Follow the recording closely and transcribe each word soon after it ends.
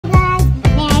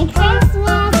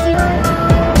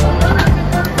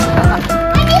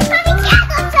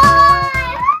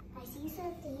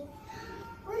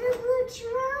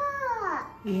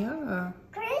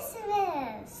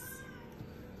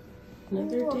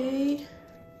Another day,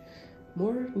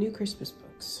 more new Christmas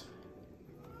books.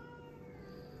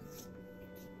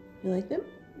 You like them?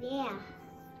 Yeah.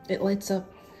 It lights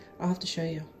up. I'll have to show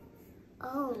you.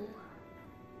 Oh.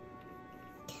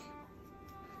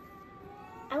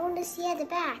 I want to see at the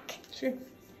back. Sure.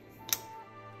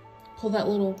 Pull that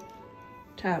little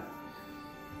tab.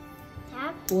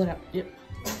 Tab? Pull it up. Yep.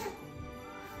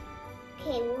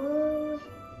 Okay, well,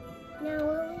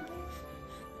 now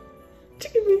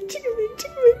Chicken meat, chicken meat,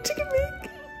 chicken meat, chicken meat.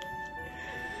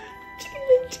 Chicken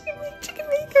meat, chicken meat, chicken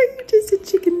meat. Are you just a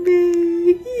chicken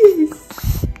meat?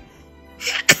 Yes.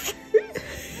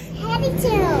 how did you?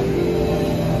 I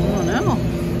don't know.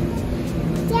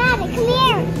 Dad, come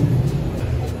here.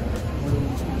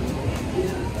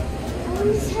 I want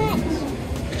to touch.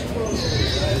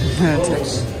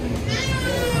 Touch.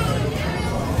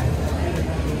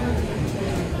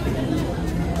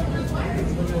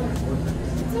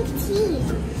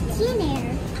 Tea in there.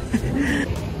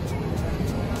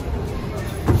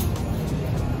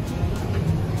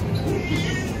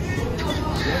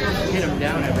 Hit them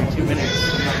down every 2 minutes.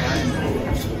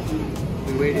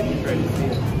 We waited and tried to see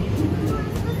it.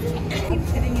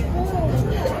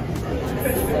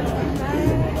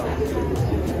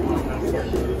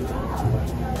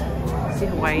 See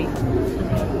the white?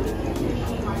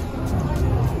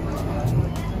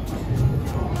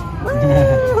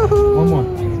 One more.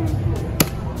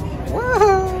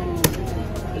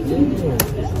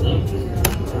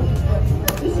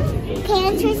 Okay,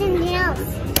 let's try something else.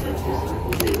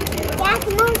 Dad,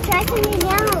 come on, try something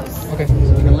else. Okay, so you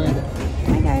can land it.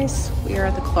 Hi guys, we are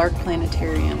at the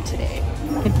Planetarium today.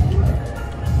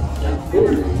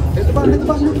 Hit the button, hit the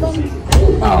button, hit the button.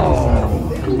 Oh.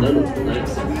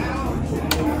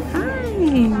 Hi.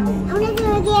 I'm gonna do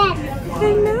it again. I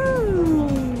know.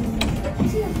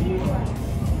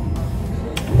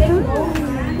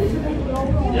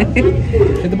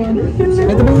 Hit the button. Hit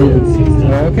the button.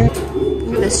 Okay.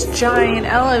 Look at this giant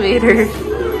elevator.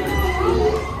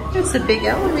 It's a big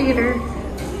elevator.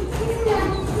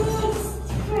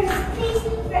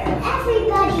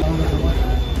 Everybody.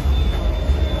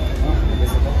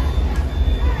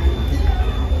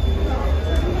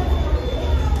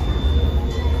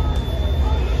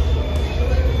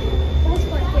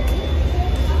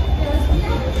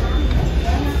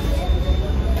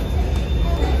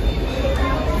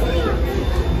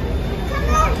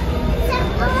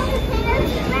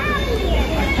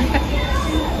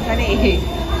 Honey,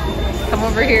 come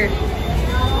over here.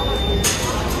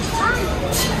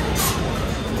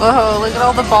 Whoa, look at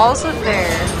all the balls up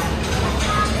there.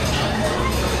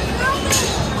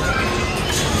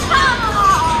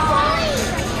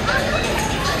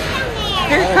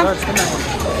 Here, come.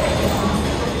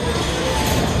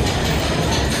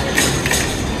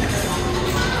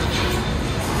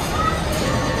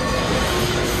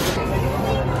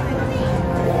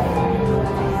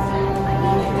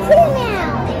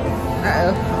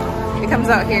 Uh-oh. It comes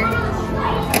out here.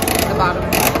 At the bottom.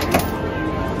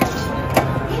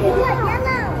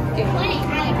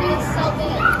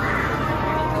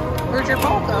 Where'd your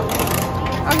ball go?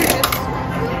 Oh, here it is.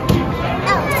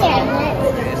 Oh, There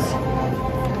it is.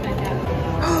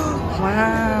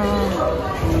 Wow.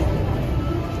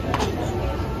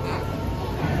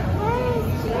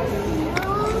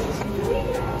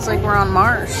 It's like we're on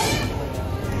Mars.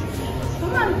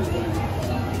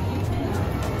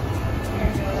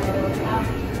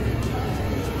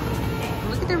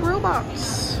 Look at the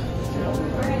robots.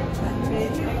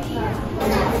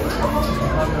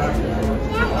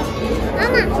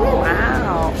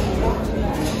 Wow.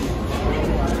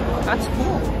 That's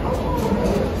cool.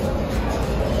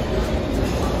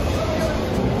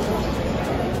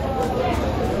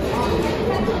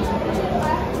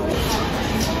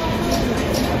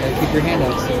 Keep your hand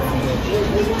out. So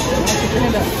keep your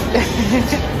hand out.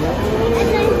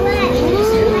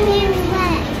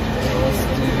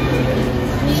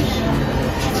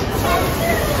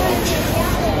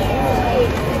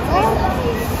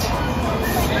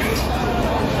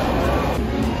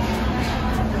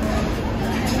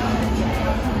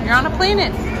 You're on a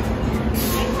planet.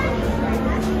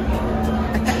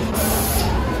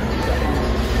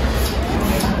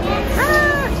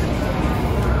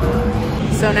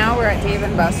 So now we're at Dave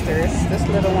 & Buster's. This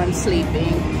little one's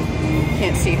sleeping.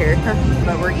 Can't see her,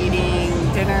 but we're eating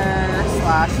dinner /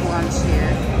 lunch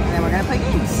here. And then we're gonna play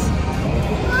games.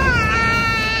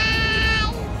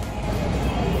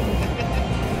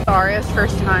 Aria's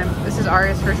first time. This is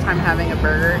Aria's first time having a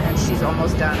burger and she's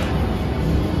almost done.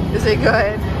 Is it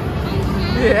good?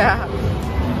 Yeah.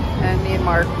 And me and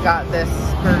Mark got this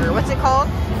burger. What's it called?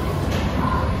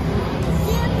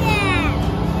 Super.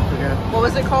 Yeah.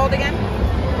 What was it called again?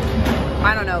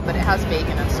 I don't know, but it has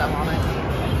bacon and stuff on it.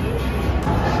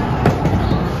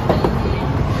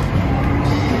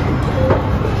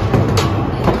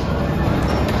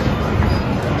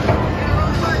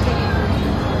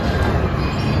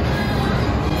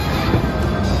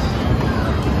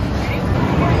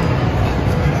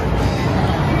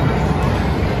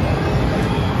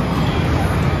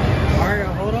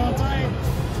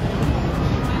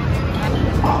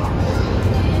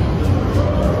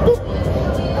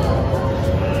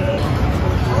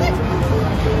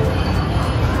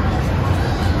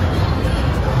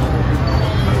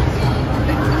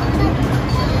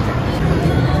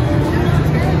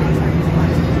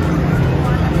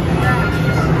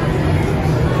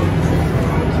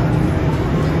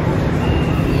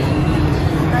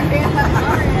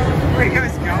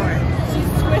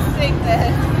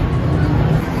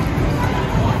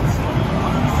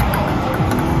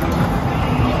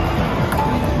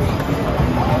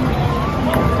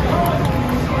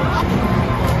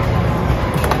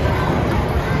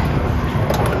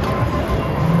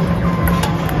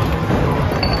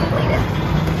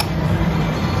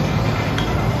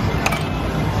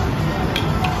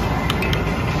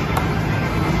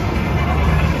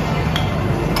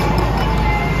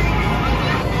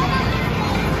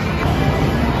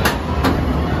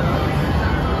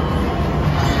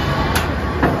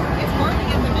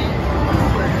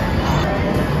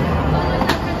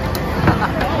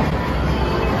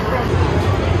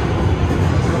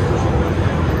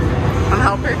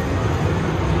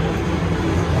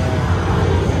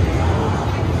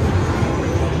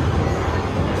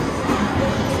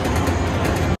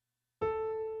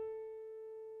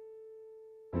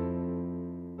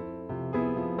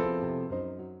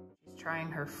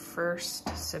 Trying her first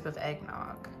sip of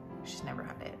eggnog. She's never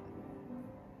had it.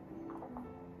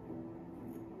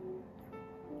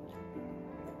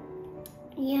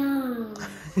 Yum.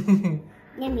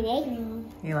 Yummy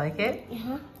eggnog. You like it?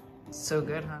 Uh-huh. So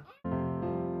good, huh?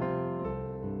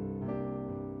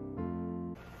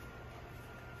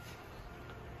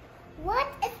 What?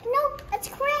 It's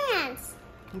crayons.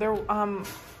 They're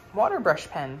water brush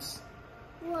pens.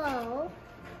 Whoa.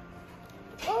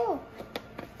 Oh,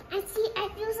 I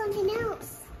feel something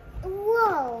else.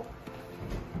 Whoa.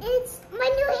 It's my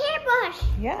new hairbrush.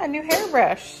 Yeah, a new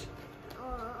hairbrush.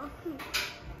 Oh.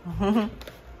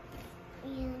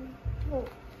 And, oh,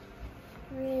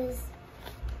 where is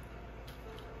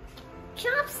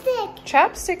chopstick?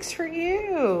 Chopsticks for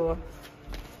you.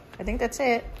 I think that's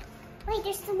it. Wait,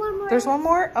 there's still one more. There's one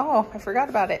more? Oh, I forgot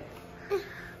about it.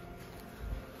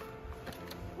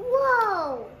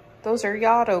 Whoa. Those are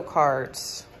Yotto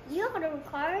cards. Yotto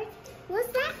card? What's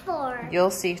that for? You'll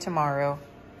see tomorrow.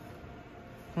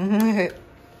 Can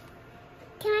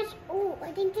I? Oh,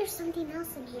 I think there's something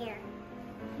else in here.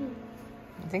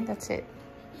 I think that's it.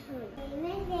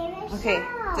 My Okay,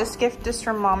 favorite this gift is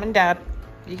from Mom and Dad.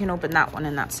 You can open that one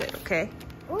and that's it, okay?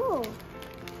 Ooh.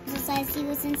 I'm excited to see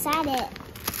what's inside it.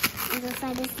 I'm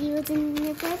excited to see what's in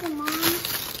your present, Mom.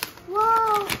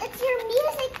 Whoa, it's your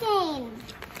music game.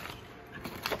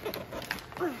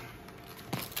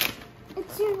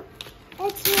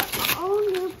 It's your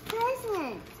own new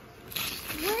present.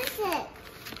 What is it?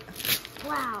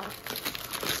 Wow.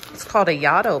 It's called a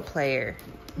Yotto player.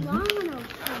 Yotto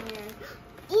player.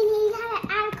 And you gotta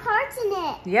add cards in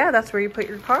it. Yeah, that's where you put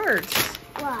your cards.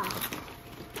 Wow.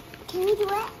 Can we do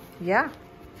it? Yeah.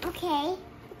 Okay.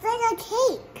 It's like a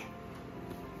cake.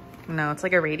 No, it's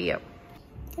like a radio.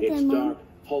 Its dark,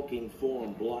 hulking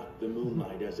form blocked the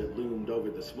moonlight as it loomed over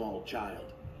the small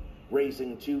child.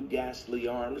 Raising two ghastly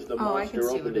arms, the monster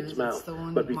opened its mouth.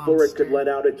 But before it could let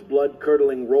out its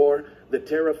blood-curdling roar, the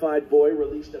terrified boy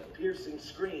released a piercing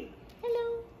scream.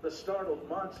 Hello. The startled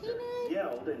monster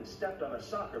yelled and stepped on a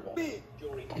soccer ball.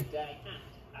 During the day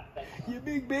at You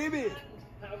big baby.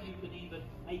 how you can even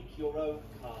make your own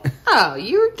card. Oh,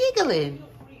 you were giggling.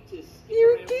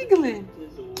 You were giggling.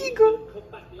 Giggle. Come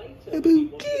back later. Aboo,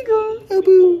 giggle,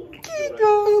 aboo,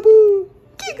 giggle, aboo,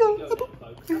 giggle, aboo.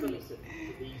 Have a listen to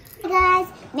these. Hey guys,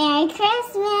 Merry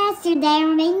Christmas! Today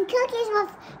we're making cookies with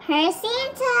her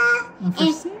Santa.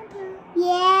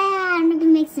 Yeah, I'm gonna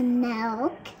make some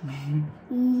milk.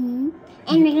 And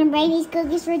we're gonna bring these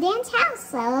cookies for Dan's house,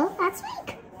 so that's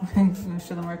sweet.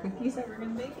 Show them our cookies that we're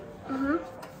gonna make.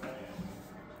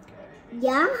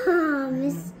 Yum!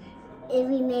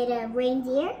 We made a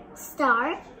reindeer,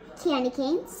 star, candy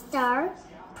cane, star,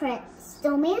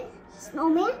 snowman,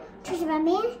 Trisha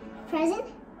man, present,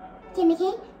 candy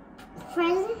cane,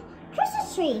 present,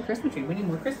 Christmas tree. Christmas tree. We need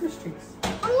more Christmas trees.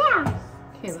 Oh yeah.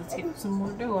 Okay, let's get some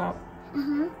more dough out.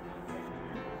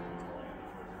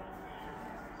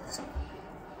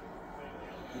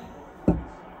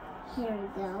 Here we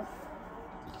go.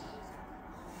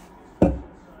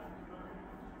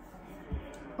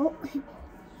 Oh.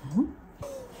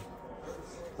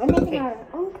 We're making our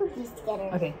own cookies together.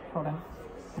 Okay, hold on.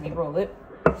 Let me roll it.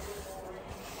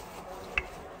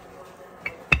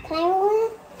 Can I roll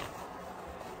it?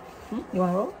 You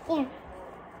want to roll? Yeah.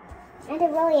 I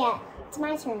didn't roll yet. It's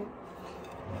my turn.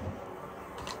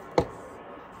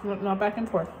 No, not back and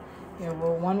forth. Yeah,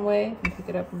 roll one way and pick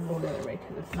it up and roll the other way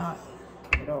because if not,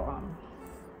 it'll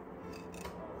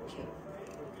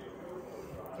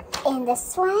And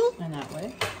this way. and that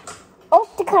way. Oh,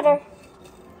 the cutter.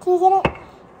 Can you get it?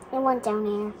 It went down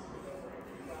here.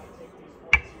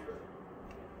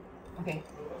 Okay,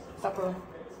 stop rolling.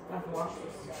 I have to wash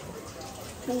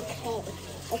this. Okay.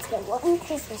 Let's get one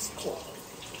Christmas tree.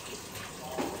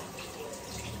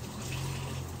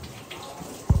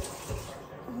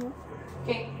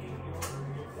 Okay.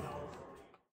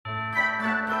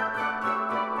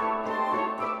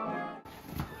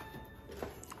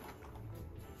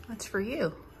 That's for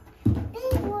you.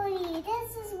 Big Woody,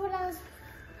 this is what I was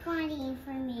finding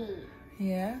for me.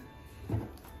 Yeah.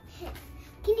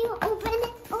 Can you open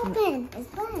it? Open. It's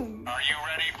fun. Are you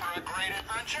ready for a great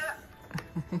adventure?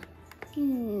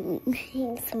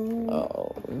 Thanks.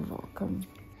 Oh, you're welcome.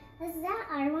 Was that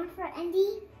our one for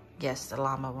Andy? Yes, the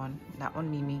llama one. That one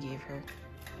Mimi gave her.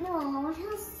 No, it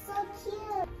was so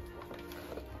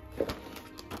cute.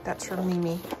 That's for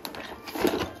Mimi.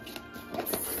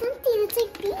 It's something. It's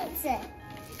like pizza.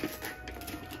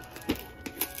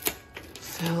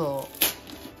 Phil.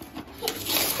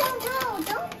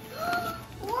 Don't.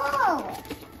 Whoa.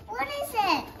 What is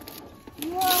it?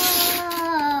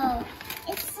 Whoa.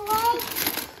 It's like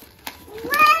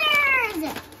letters.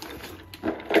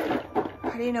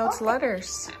 How do you know it's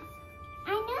letters?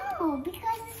 I know,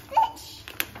 because it's fish.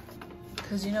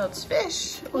 Because you know it's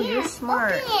fish. Oh, Yeah, you're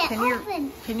smart. open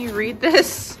it, Can you read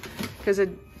this? Because it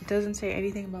doesn't say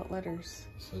anything about letters.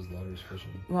 It says letters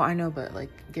fishing. Well, I know, but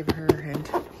like, give her a hint.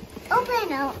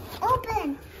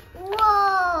 Open.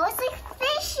 Whoa, it's like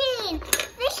fishing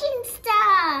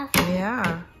stuff.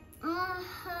 Yeah.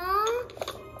 Uh-huh.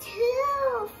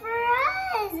 2 for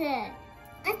us.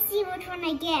 Let's see which one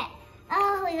I get.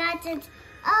 Oh, we got the,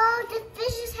 oh, the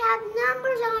fishes have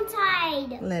numbers on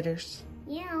side. Letters.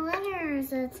 Yeah,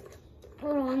 letters. It's,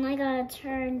 hold on, I gotta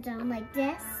turn down like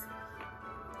this.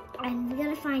 And we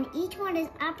gotta find each one is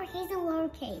uppercase and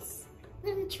lowercase.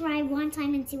 I'm gonna try one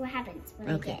time and see what happens when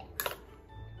I get.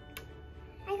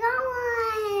 I got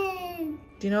one.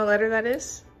 Do you know what letter that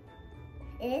is?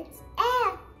 It's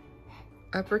F.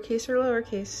 Uppercase or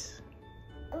lowercase?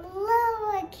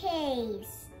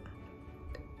 Lowercase.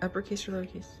 Uppercase or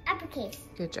lowercase? Uppercase.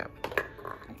 Good job.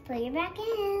 Let's put it back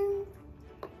in.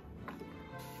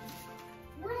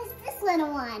 What is this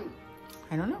little one?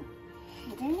 I don't know.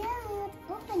 I don't know. Let's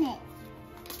open it.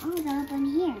 Oh, we gotta open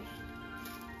here.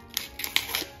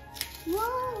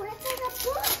 Whoa, it's like a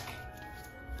book.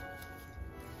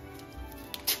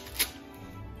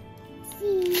 Let's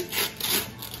see.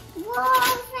 Whoa,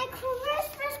 it's like a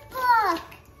Christmas book.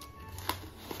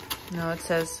 No, it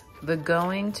says the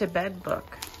Going to Bed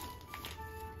book.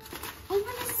 I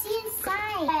want to see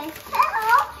inside.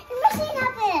 Hello, you're missing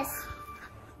out this.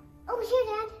 Over here,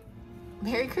 Dad.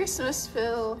 Merry Christmas,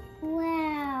 Phil.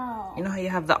 Wow. You know how you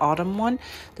have the autumn one?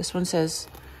 This one says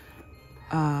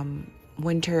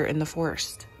winter in the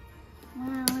forest.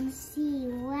 Wow, I want to see.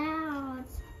 Wow,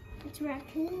 it's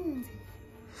raccoons.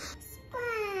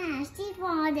 Splash, he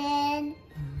fallen in.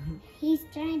 He's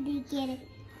trying to get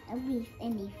a leaf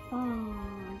and he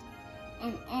falls.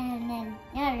 And then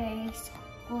the other's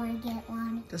going to get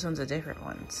one. This one's a different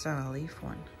one. It's not a leaf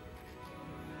one.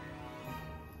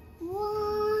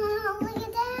 Whoa, look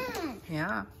at that.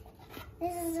 Yeah.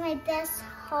 This is my best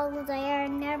holiday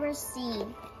I've never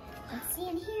seen. Let's see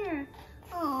in here.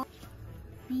 Oh,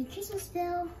 Merry Christmas,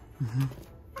 Bill.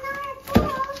 Another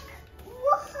book.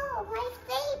 Whoa, my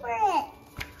favorite.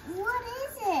 What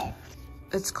is it?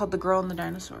 It's called The Girl and the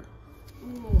Dinosaur.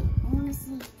 Ooh, I want to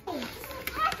see. Hey, this is a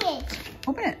package.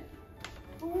 Open it.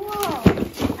 Whoa.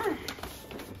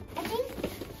 I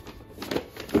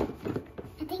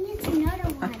think it's another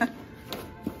one.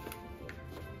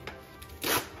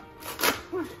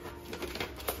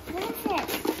 What is it?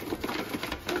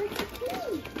 Look at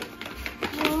me.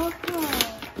 Whoa.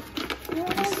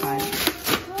 What is fine. it?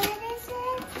 What is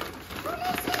it?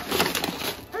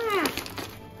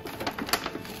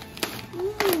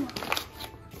 Ooh.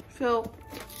 Phil.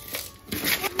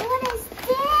 What is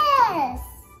this?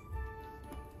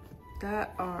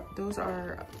 Those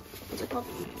are, what's it called?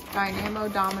 Dynamo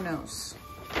dominoes.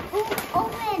 Ooh,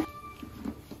 open.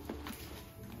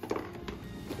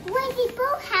 Winky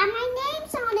both have my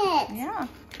names on it. Yeah.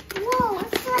 Whoa,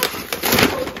 it's like,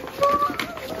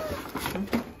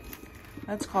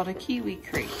 That's called a kiwi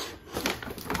crate.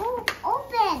 oh,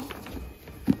 open.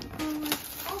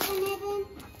 Open it and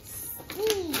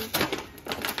see.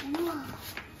 Whoa.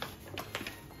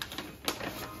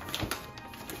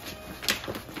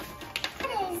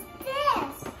 What is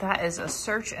this? That is a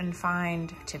search and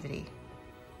find activity.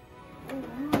 Oh,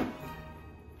 wow.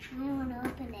 I want to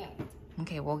open it.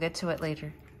 Okay, we'll get to it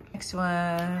later. Next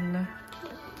one.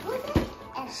 What's it?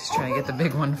 Just trying to get the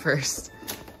big one first.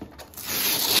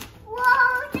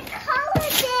 Whoa, the color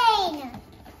thing!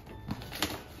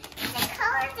 The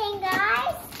color thing,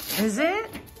 guys! Is it?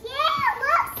 Yeah,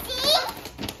 look, see?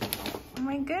 Oh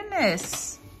my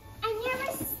goodness. I've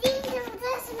never seen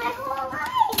this in my whole life.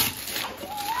 I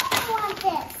didn't know I want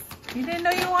this. You didn't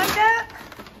know you want that?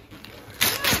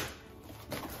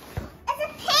 It's a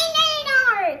painting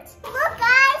art! Look,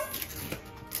 guys!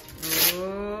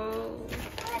 Oh.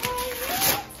 What is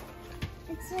it?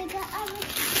 It's like a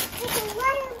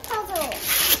letter puzzle.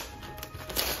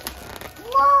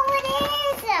 Whoa, it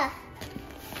is!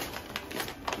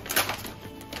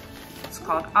 It's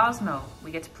called Osmo.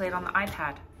 We get to play it on the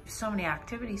iPad. So many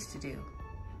activities to do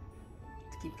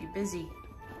to keep you busy.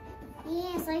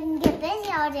 Yeah, so I can get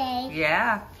busy all day.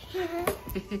 Yeah.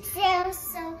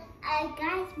 So,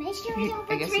 guys, make sure you don't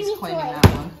I guess betray he's me claiming toys.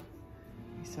 that one.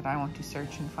 He said, I want to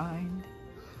search and find.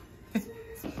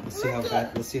 Let's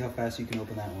see how fast you can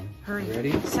open that one. Hurry. You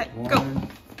ready? Set, go. 1,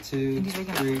 2, And he's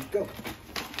waking up. 3, go.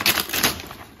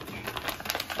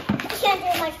 I can't do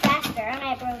it much faster, and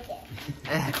I broke it.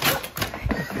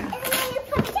 Isn't my new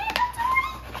puppy tackle toy?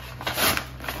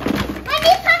 My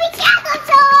new puppy tackle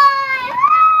toy!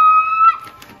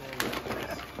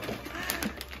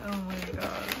 Oh my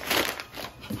god.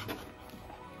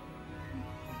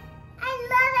 I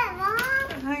love it,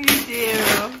 Mom. How you do?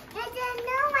 I didn't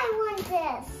know I want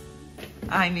this.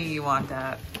 I knew you want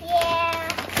that. Yeah.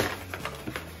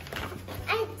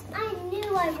 I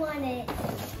knew I wanted it.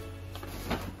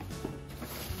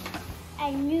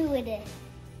 I knew it. It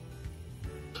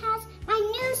has my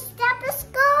new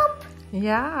stethoscope.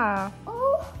 Yeah.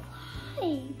 Oh,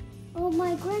 hi. Oh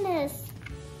my goodness.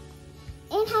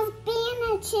 It has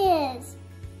bandages.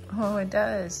 Oh, it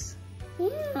does.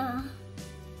 Yeah.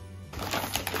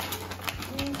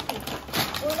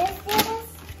 What is this?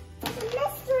 It's a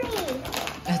mystery.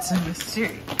 It's a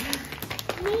mystery.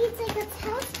 Maybe it's like a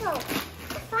telescope.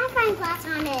 A magnifying glass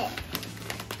on it.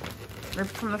 Rip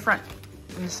from the front.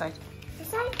 On this side. This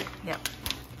side? Yep.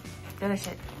 The other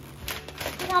side.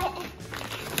 You got it.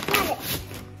 Got it.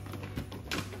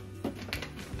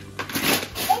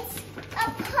 It's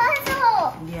a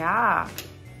puzzle. Yeah.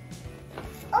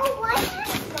 Oh, why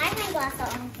has magnifying glass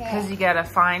on Because it? you gotta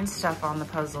find stuff on the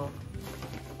puzzle.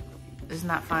 Isn't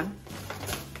that fun?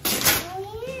 Oh,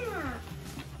 yeah.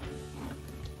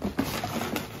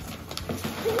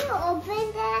 Can you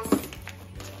open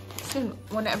this? Soon,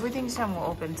 when everything's done, we'll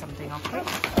open something, okay?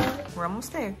 We're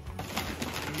almost there.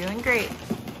 You're doing great.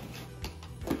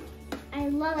 I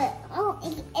love it. Oh,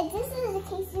 this is in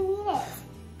case you need it.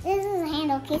 This is a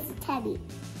handle in case it's heavy.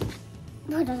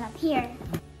 Put it up here.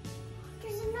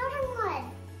 There's another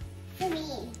one for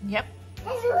me. Yep.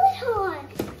 There's another one.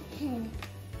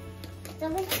 So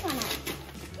this one up.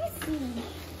 Let's see.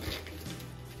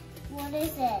 What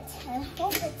is it? I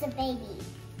hope it's a baby.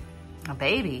 A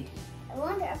baby. I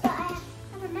wonder if I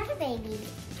have another baby.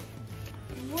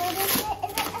 What is it?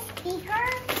 Is it a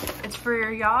speaker? It's for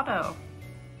your Yotto.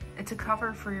 It's a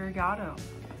cover for your Yotto.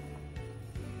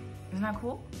 Isn't that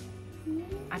cool?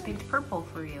 I picked purple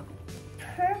for you.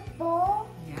 Purple?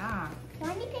 Yeah.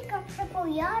 Why did you pick up purple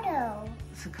Yotto?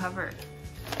 It's a cover.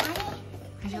 Why?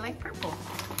 Because you like purple.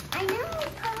 I know,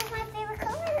 purple's my favorite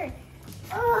color.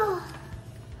 Oh.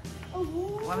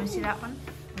 Want me to see that one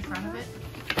in front of it?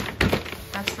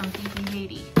 That's from Fifi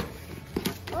Haiti.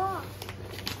 Oh.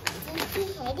 Did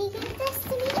Haiti give this to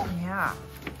me? Yeah.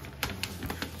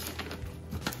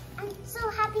 I'm so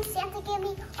happy Santa gave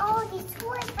me all these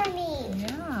toys for me.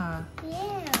 Yeah.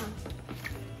 Yeah.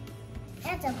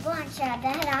 That's a bunch that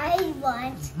I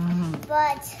want.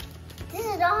 But this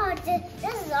is all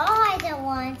I didn't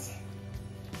want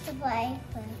to play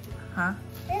with. Huh?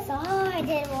 This is all I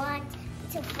didn't want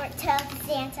to tell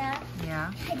Santa.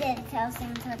 Yeah. I didn't tell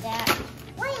Santa that.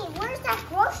 Wait, where's that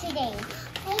grocery thing?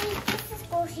 Maybe this is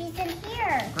groceries in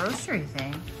here. Grocery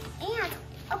thing. And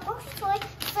a grocery toy.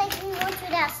 It's like we went to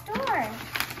that store.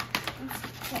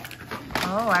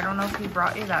 Oh, I don't know if he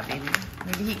brought you that, baby.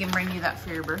 Maybe he can bring you that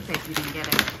for your birthday if you didn't get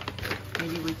it.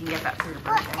 Maybe we can get that for your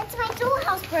But birthday. it's my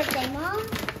dollhouse birthday, Mom.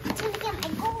 It's gonna get my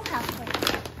dollhouse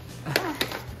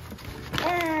birthday.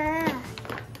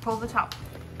 pull the top.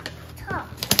 Top.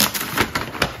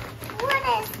 What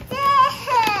is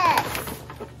this?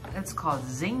 It's called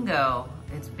Zingo.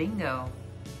 It's bingo.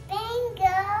 Bingo.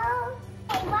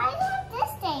 Hey, why do you have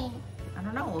this thing? I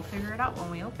don't know. We'll figure it out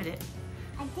when we open it.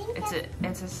 I think It's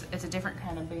a different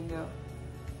kind of bingo.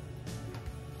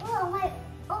 Oh my!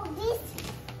 Oh, this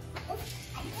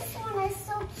one is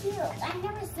so cute. I've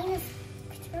never seen this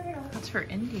turtle. That's for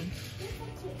Indy. This is a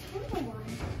cute turtle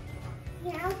one.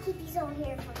 Here, I'll keep these over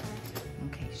here for her.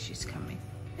 Okay, she's coming.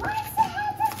 What is the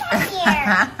heck is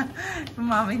that here?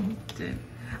 Mommy did.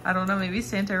 I don't know. Maybe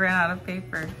Santa ran out of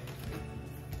paper.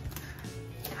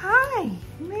 Hi.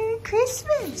 Merry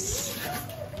Christmas.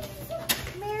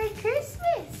 Merry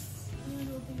Christmas.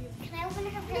 Can I open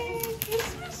her Merry present?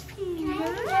 Christmas, Can I Peanut.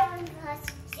 open her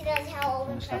present? She knows how to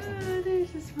open presents. Oh,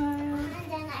 there's a smile. And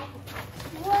then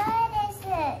what is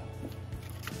it?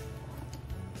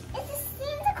 It's a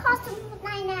Santa costume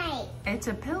night night. It's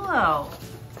a pillow.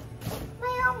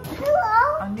 My own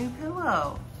pillow A new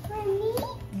pillow. for me.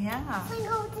 Yeah. So I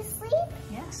go to sleep.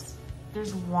 Yes.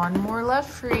 There's one more left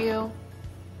for you.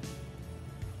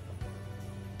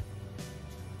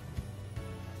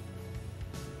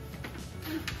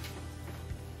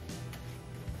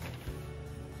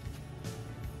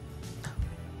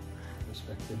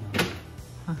 Respected.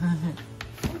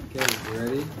 Okay, you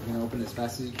ready? You're gonna open it as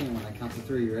fast as you can when I count to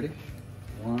 3. You ready?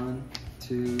 1,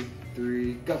 2,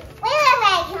 3, go. Wait,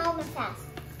 I can open fast.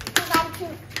 Because I'm too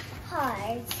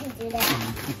hard to do that.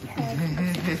 Because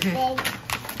it's a big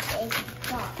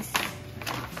box.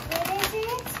 What is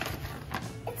it?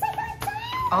 It's like a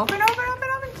dial. Open.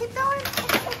 Keep going. It's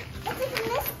like a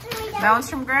mystery dial. That one's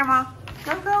from Grandma.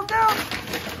 Go, go, go.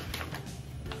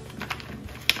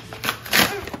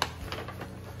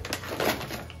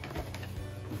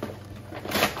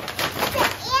 It's an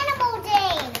animal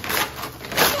day.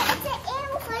 It's an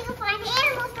animal so I can find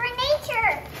animals for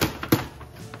nature.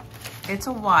 It's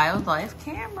a wildlife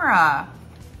camera.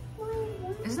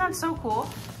 Isn't that so cool?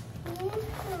 Yeah.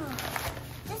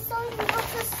 Just so you can go to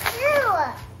school.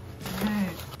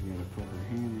 You gotta put her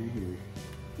hand right here.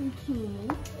 Okay.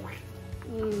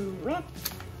 Rip.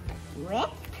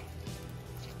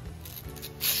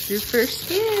 Your first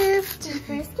gift. Your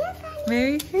first gift, honey.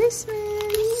 Merry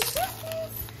Christmas.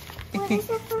 What is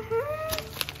it for her?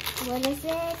 What is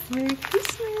it? Merry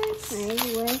Christmas.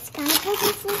 What kind of present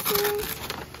is this?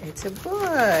 It's a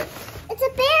book. It's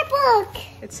a bear book.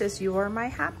 It says, "You are my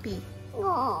happy."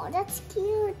 Oh, that's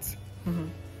cute. You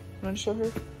want to show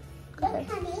her? Go Look, ahead.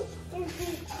 honey. This is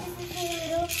a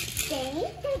little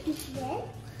thing.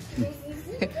 This is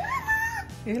a llama.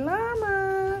 Your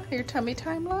llama. Your tummy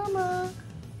time llama.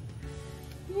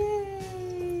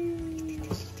 Yay.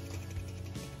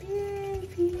 Yay,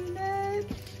 Peanut.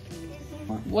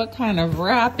 What kind of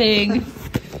wrapping?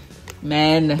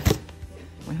 Men.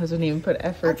 My husband even put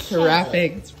effort to Okay.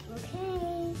 wrapping.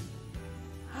 Okay.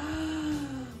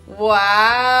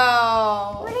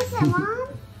 Wow. What is it, Mom?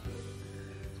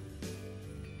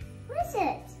 What is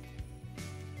it?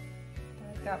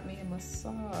 That got me a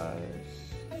massage.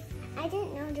 I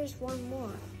didn't know there's one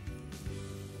more.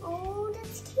 Oh,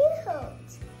 that's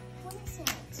cute. What is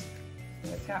it?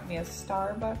 It got me a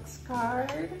Starbucks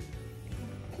card.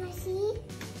 Can I see?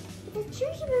 It's a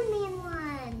Gingerbread Man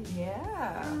one.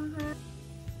 Yeah.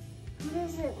 What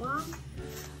is it, Mom?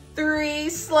 3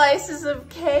 slices of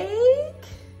cake.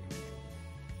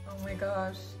 Oh my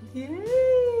gosh. Yay.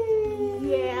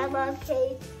 Yeah, I love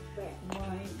cake.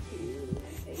 Mine too.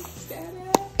 Thanks,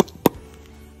 Dada.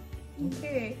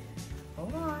 Okay.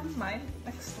 Hold on. My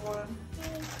next one.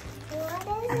 What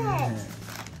is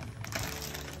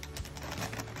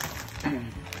it?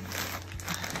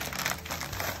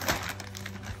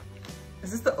 Is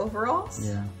this the overalls?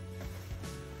 Yeah.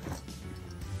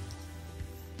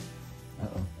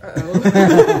 Uh-oh.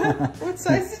 Uh-oh. What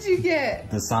size did you get?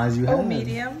 The size you have. Oh,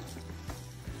 medium?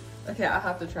 Okay, I'll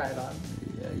have to try it on.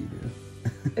 Yeah, you do.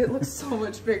 It looks so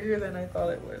much bigger than I thought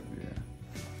it would. Yeah.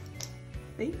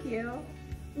 Thank you.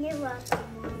 You're welcome,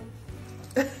 Mom.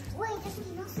 Wait, there's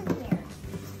something else in here.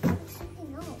 There's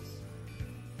something else.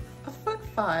 A foot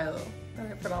file that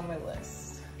I put on my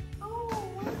list. Oh,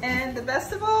 what? And the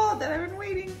best of all that I've been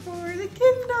waiting for, the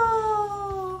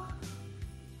Kindle.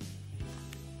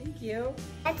 Thank you.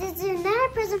 I did another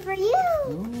present for you.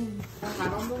 Ooh. I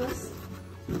had on the list.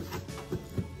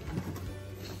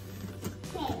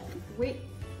 Okay, Wait.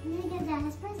 I'm gonna give Dad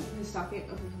his present. Can you stop it? Okay,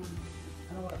 hold on.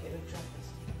 I don't want to get it drop this.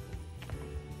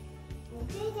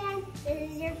 Okay, Dad, this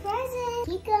is your present.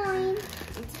 Keep going.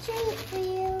 It's a treat for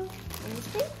you. And it's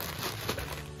free.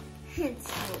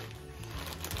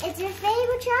 It's your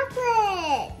favorite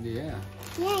chocolate. chocolate. Yeah.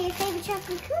 Yeah, your favorite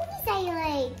chocolate cookies that you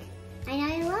like. I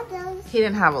know you love those. He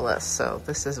didn't have a list, so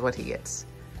this is what he gets.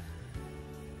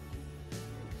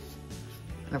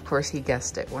 And of course, he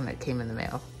guessed it when it came in the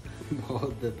mail.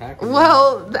 Well, the package.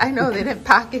 Well, I know they didn't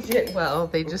package it well.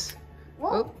 They just.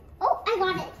 Whoa. Oh, I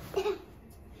got it.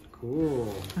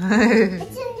 Cool.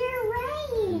 It's in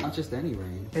your rain. Not just any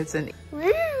rain. It's an.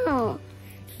 Wow.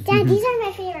 Dad, these are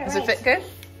my favorite Does it fit good?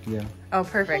 Yeah. Oh,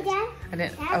 perfect. Hey, Dad? I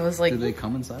didn't. Dad? I was like. Do they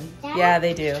come inside? Dad? Yeah,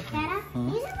 they do. Dada,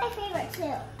 these are my favorite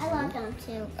too. I love them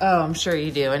too. Oh, I'm sure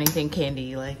you do. Anything candy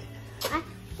you like.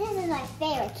 This is my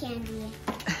favorite candy.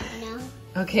 You know?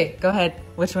 Okay, go ahead.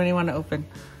 Which one do you want to open?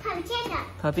 Puppy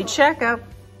checkup. Puppy checkup.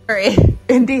 All right.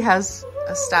 Indy has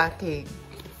a stocking.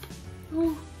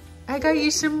 Oh, I got you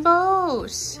some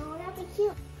bows. no, that's a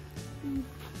cute.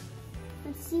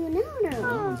 Let's see another That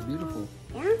one. one's beautiful.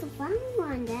 Yeah, it's a fun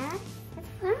one, Dad. That's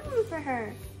a fun one for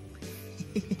her.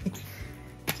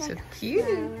 So cute.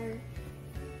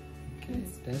 Okay,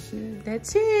 that's it.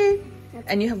 That's it.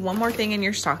 And you have one more thing in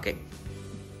your stocking.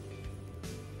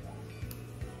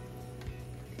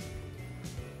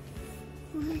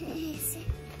 What is it?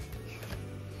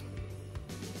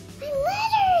 My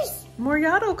letters! More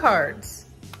Yotto cards.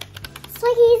 It's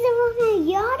like he's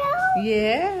a Yotto?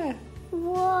 Yeah.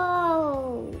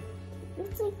 Whoa.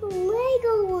 It's like a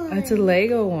Lego one. That's a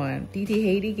Lego one. DT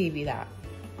Haiti gave you that.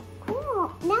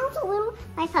 Cool. Now it's a little,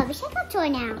 my puppy checkup toy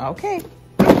now. Okay. And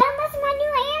that's my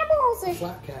new animals.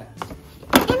 Flat cat.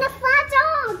 And a flat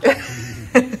dog.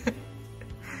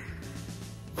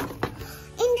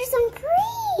 And there's some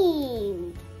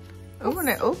cream. Oh, and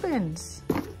it opens.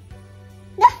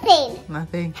 Nothing.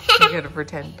 Nothing. You gotta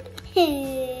pretend.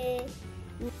 Ooh,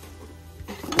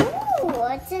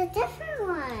 it's a different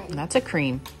one. That's a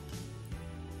cream.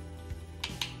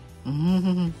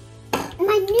 Mm-hmm.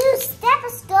 My new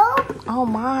stethoscope. Oh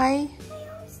my. My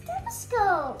own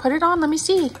stethoscope. Put it on. Let me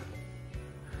see. It's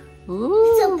so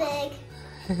Ooh. big.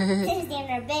 This is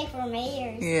damn big for my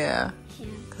ears. Yeah.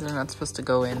 Because they're not supposed to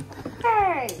go in.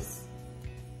 Hers.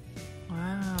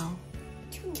 Wow.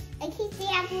 I keep the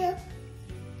apple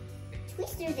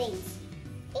twister things.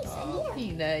 Thanks, Anita.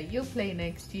 Peanut, you'll play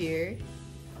next year.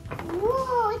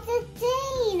 Whoa, it's a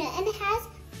thing. And it has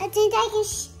a thing that I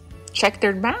can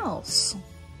Checkered mouse.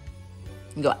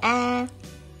 You go, ah.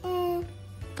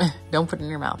 Don't put it in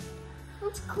your mouth.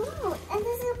 That's cool. And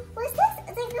this is, what is this?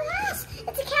 It's like a cast.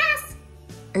 It's a cast.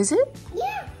 Is it?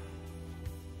 Yeah.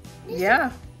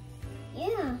 Yeah.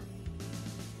 Yeah.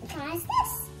 What kind is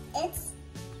this? It's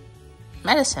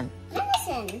Medicine.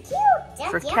 medicine. Cute. That's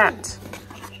For yummy. cats.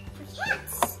 For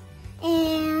cats.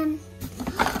 And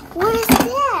what is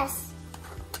this?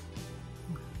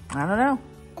 I don't know.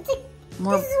 It's like,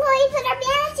 More. this is where we put our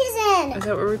bandages Is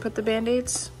that where we put the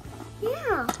Band-Aids? in.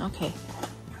 Yeah. Okay.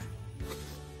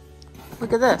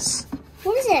 Look at this.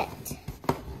 What is it?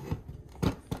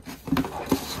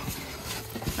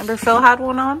 Remember Phil had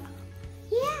one on?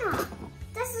 Yeah.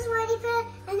 This is where you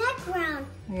put a neck crown.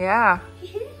 Yeah.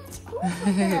 That's cool.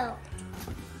 Phil.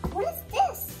 What is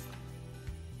this?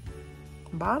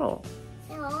 Bottle.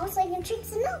 Oh, so you can drink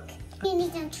some milk. You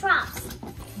need some drops.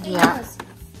 Yeah. Yes.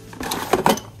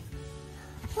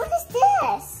 What is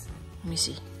this? Let me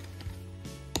see.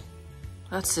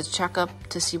 That's to check up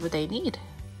to see what they need.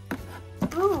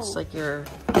 Oh. It's like your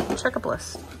checkup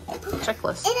list.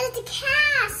 Checklist. And it's a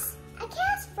cast. A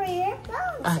cast for your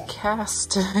bones. A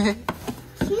cast.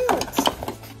 Cute.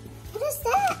 What is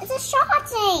that? It's a shot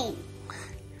thing.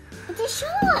 It's a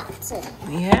shot.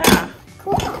 Yeah.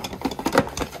 Cool.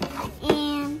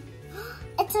 And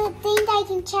it's a thing that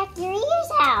can check your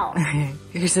ears out.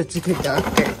 You're such a good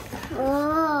doctor.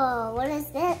 Oh, what is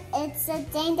this? It's a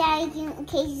thing that you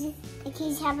can, in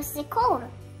case you have a sick cold.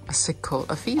 A sick cold,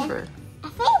 a fever. A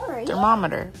fever,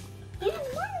 Thermometer. yeah.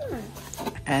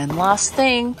 And last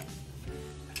thing.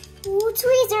 Ooh,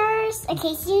 tweezers, in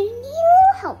case you need a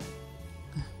little help.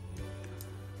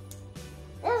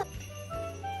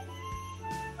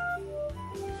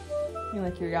 You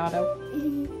like your Yotto?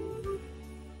 Mhm.